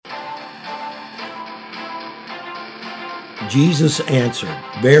Jesus answered,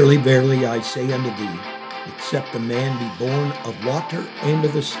 Verily, verily, I say unto thee, except a man be born of water and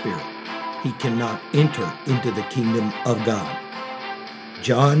of the Spirit, he cannot enter into the kingdom of God.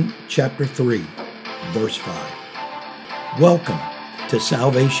 John chapter 3, verse 5. Welcome to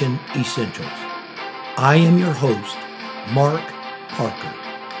Salvation Essentials. I am your host, Mark Parker.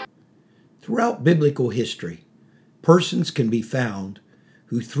 Throughout biblical history, persons can be found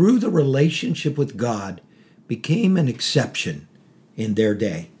who, through the relationship with God, became an exception in their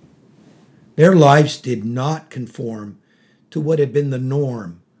day. Their lives did not conform to what had been the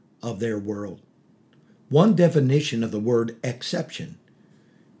norm of their world. One definition of the word exception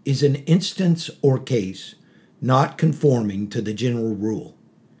is an instance or case not conforming to the general rule.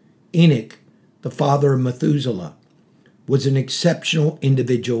 Enoch, the father of Methuselah, was an exceptional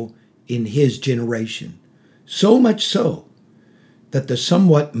individual in his generation, so much so that the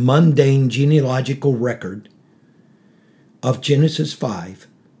somewhat mundane genealogical record of Genesis 5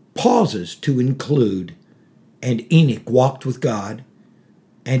 pauses to include, and Enoch walked with God,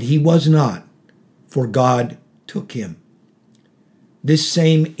 and he was not, for God took him. This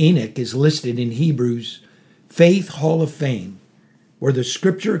same Enoch is listed in Hebrews' Faith Hall of Fame, where the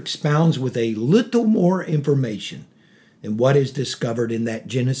scripture expounds with a little more information than what is discovered in that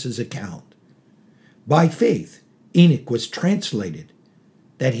Genesis account. By faith, Enoch was translated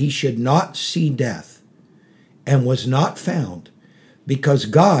that he should not see death, and was not found, because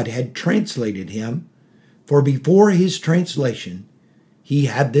God had translated him. For before his translation, he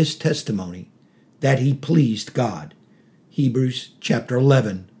had this testimony, that he pleased God. Hebrews chapter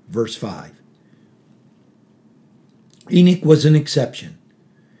 11, verse 5. Enoch was an exception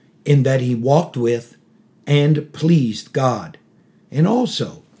in that he walked with and pleased God. And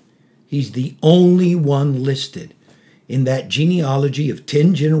also, he's the only one listed in that genealogy of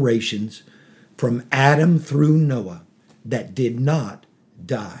 10 generations from Adam through Noah that did not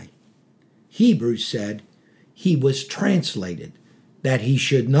die. Hebrews said he was translated that he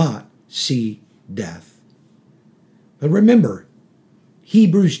should not see death. But remember,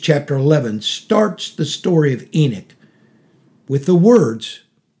 Hebrews chapter 11 starts the story of Enoch with the words,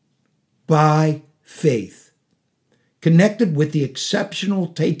 by faith, connected with the exceptional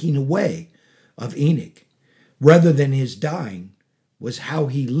taking away of Enoch, rather than his dying, was how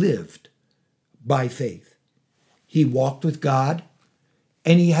he lived by faith. He walked with God,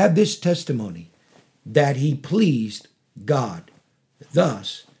 and he had this testimony that he pleased God.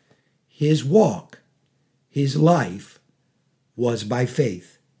 Thus, his walk, his life, was by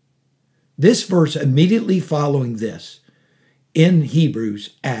faith. This verse immediately following this in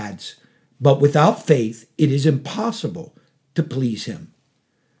Hebrews adds, but without faith it is impossible to please him.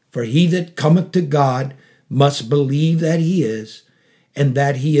 For he that cometh to God must believe that he is, and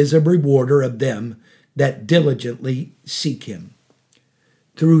that he is a rewarder of them that diligently seek him.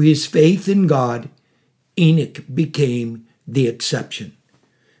 Through his faith in God, Enoch became the exception.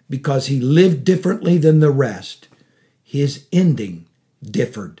 Because he lived differently than the rest, his ending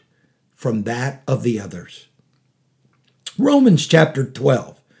differed from that of the others. Romans chapter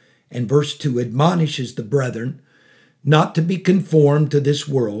 12 and verse 2 admonishes the brethren not to be conformed to this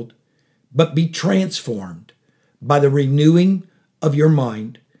world, but be transformed by the renewing of your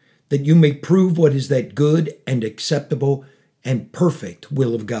mind, that you may prove what is that good and acceptable and perfect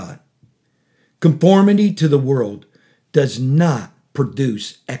will of God. Conformity to the world does not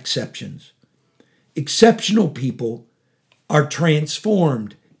produce exceptions. Exceptional people are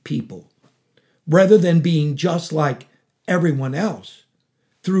transformed people. Rather than being just like everyone else,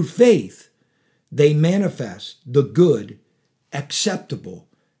 through faith, they manifest the good, acceptable,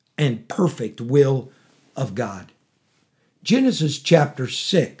 and perfect will of God. Genesis chapter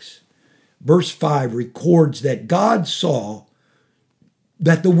 6, verse 5 records that God saw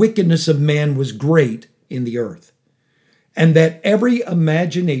that the wickedness of man was great in the earth, and that every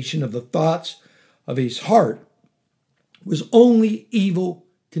imagination of the thoughts of his heart was only evil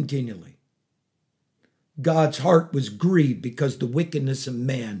continually. God's heart was grieved because the wickedness of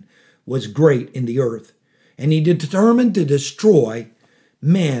man was great in the earth, and he determined to destroy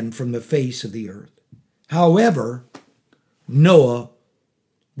man from the face of the earth. However, Noah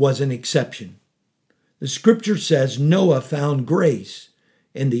was an exception. The scripture says Noah found grace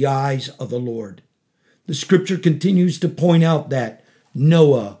in the eyes of the Lord. The scripture continues to point out that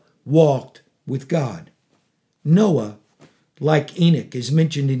Noah walked with God. Noah, like Enoch, is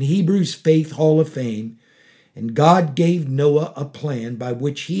mentioned in Hebrews' Faith Hall of Fame, and God gave Noah a plan by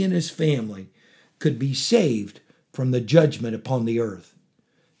which he and his family could be saved from the judgment upon the earth.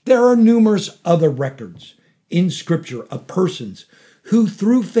 There are numerous other records in Scripture of persons who,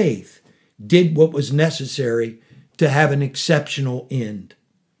 through faith, did what was necessary to have an exceptional end.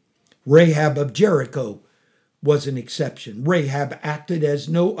 Rahab of Jericho was an exception. Rahab acted as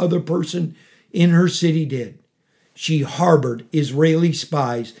no other person in her city did. She harbored Israeli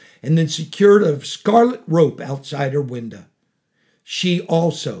spies and then secured a scarlet rope outside her window. She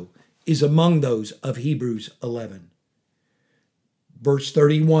also is among those of Hebrews 11. Verse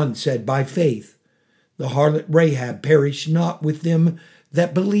 31 said, by faith, the harlot Rahab perished not with them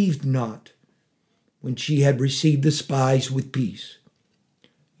that believed not, when she had received the spies with peace.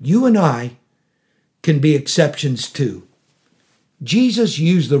 You and I can be exceptions too. Jesus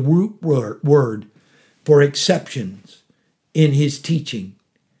used the root word for exceptions in his teaching.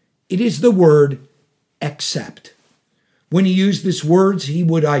 It is the word accept. When he used this word, he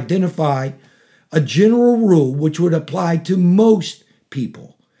would identify a general rule which would apply to most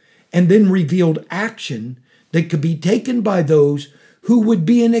people, and then revealed action that could be taken by those who would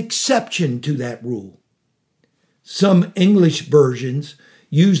be an exception to that rule. Some English versions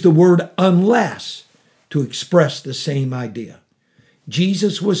use the word unless to express the same idea.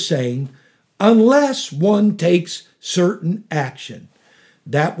 Jesus was saying, unless one takes certain action,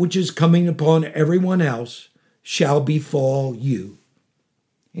 that which is coming upon everyone else shall befall you.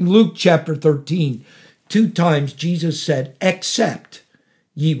 In Luke chapter 13, 2 times Jesus said, except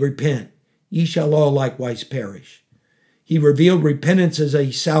ye repent, ye shall all likewise perish. He revealed repentance as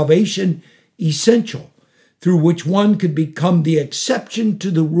a salvation essential through which one could become the exception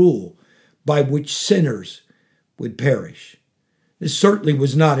to the rule by which sinners would perish. This certainly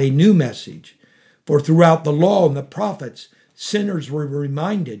was not a new message, for throughout the law and the prophets, sinners were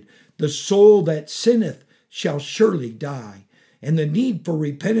reminded, the soul that sinneth shall surely die. And the need for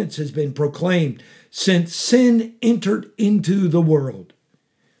repentance has been proclaimed since sin entered into the world.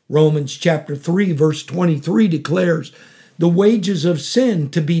 Romans chapter 3, verse 23 declares the wages of sin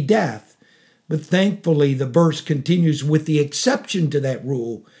to be death. But thankfully, the verse continues with the exception to that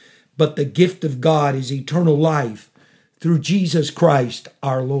rule. But the gift of God is eternal life through Jesus Christ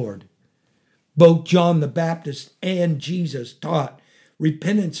our Lord. Both John the Baptist and Jesus taught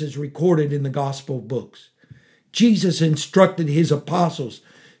repentance is recorded in the gospel books. Jesus instructed his apostles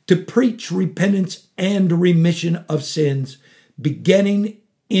to preach repentance and remission of sins beginning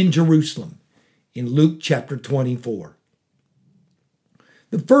in Jerusalem in Luke chapter 24.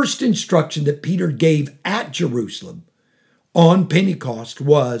 The first instruction that Peter gave at Jerusalem on Pentecost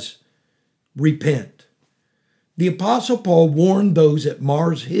was repent. The apostle Paul warned those at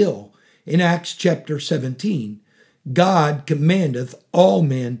Mars Hill in Acts chapter 17, God commandeth all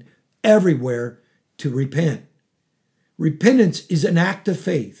men everywhere to repent. Repentance is an act of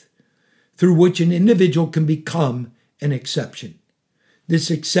faith through which an individual can become an exception. This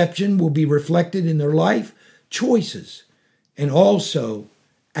exception will be reflected in their life choices and also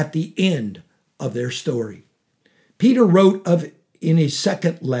at the end of their story. Peter wrote of in his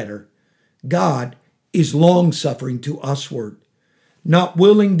second letter, God is long-suffering to usward, not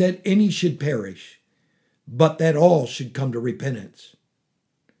willing that any should perish, but that all should come to repentance.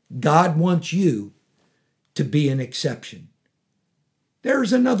 God wants you to be an exception.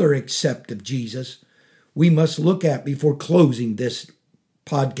 There's another accept of Jesus we must look at before closing this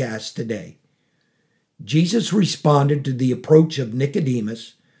podcast today. Jesus responded to the approach of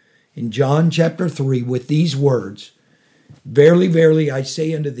Nicodemus in John chapter 3 with these words, Verily, verily, I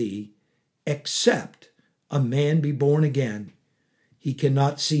say unto thee, except a man be born again, he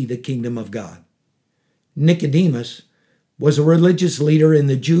cannot see the kingdom of God. Nicodemus was a religious leader in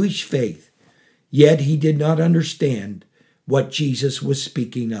the Jewish faith, yet he did not understand what Jesus was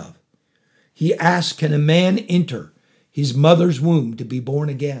speaking of. He asked, can a man enter his mother's womb to be born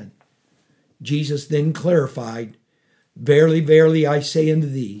again? Jesus then clarified, Verily, verily, I say unto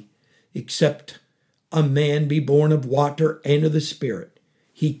thee, except a man be born of water and of the Spirit,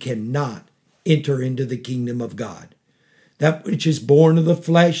 he cannot enter into the kingdom of God. That which is born of the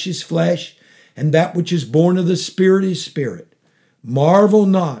flesh is flesh, and that which is born of the Spirit is spirit. Marvel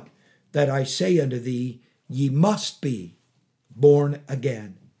not that I say unto thee, ye must be born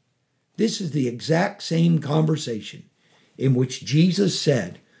again. This is the exact same conversation in which Jesus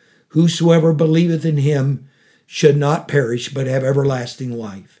said, Whosoever believeth in him should not perish, but have everlasting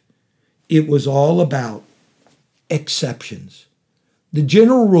life. It was all about exceptions. The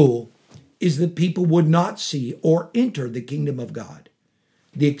general rule is that people would not see or enter the kingdom of God.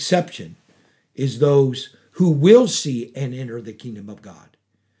 The exception is those who will see and enter the kingdom of God.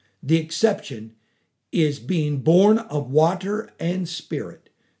 The exception is being born of water and spirit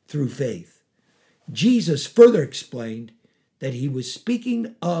through faith. Jesus further explained that he was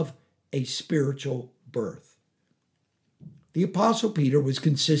speaking of a spiritual birth. The Apostle Peter was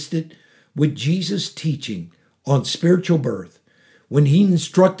consistent with Jesus' teaching on spiritual birth when he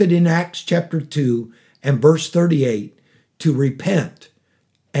instructed in Acts chapter 2 and verse 38 to repent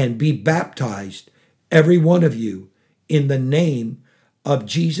and be baptized, every one of you, in the name of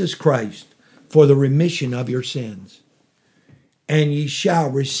Jesus Christ for the remission of your sins. And ye shall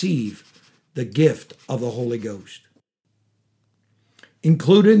receive the gift of the Holy Ghost.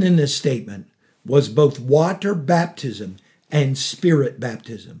 Included in this statement was both water baptism and spirit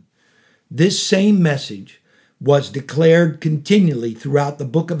baptism. This same message was declared continually throughout the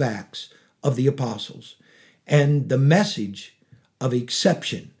book of Acts of the apostles, and the message of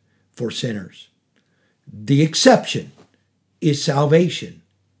exception for sinners. The exception is salvation.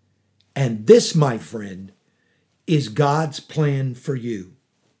 And this, my friend, is God's plan for you.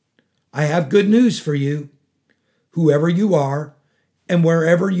 I have good news for you. Whoever you are and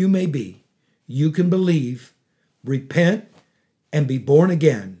wherever you may be, you can believe, repent, and be born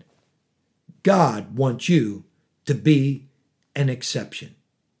again. God wants you to be an exception.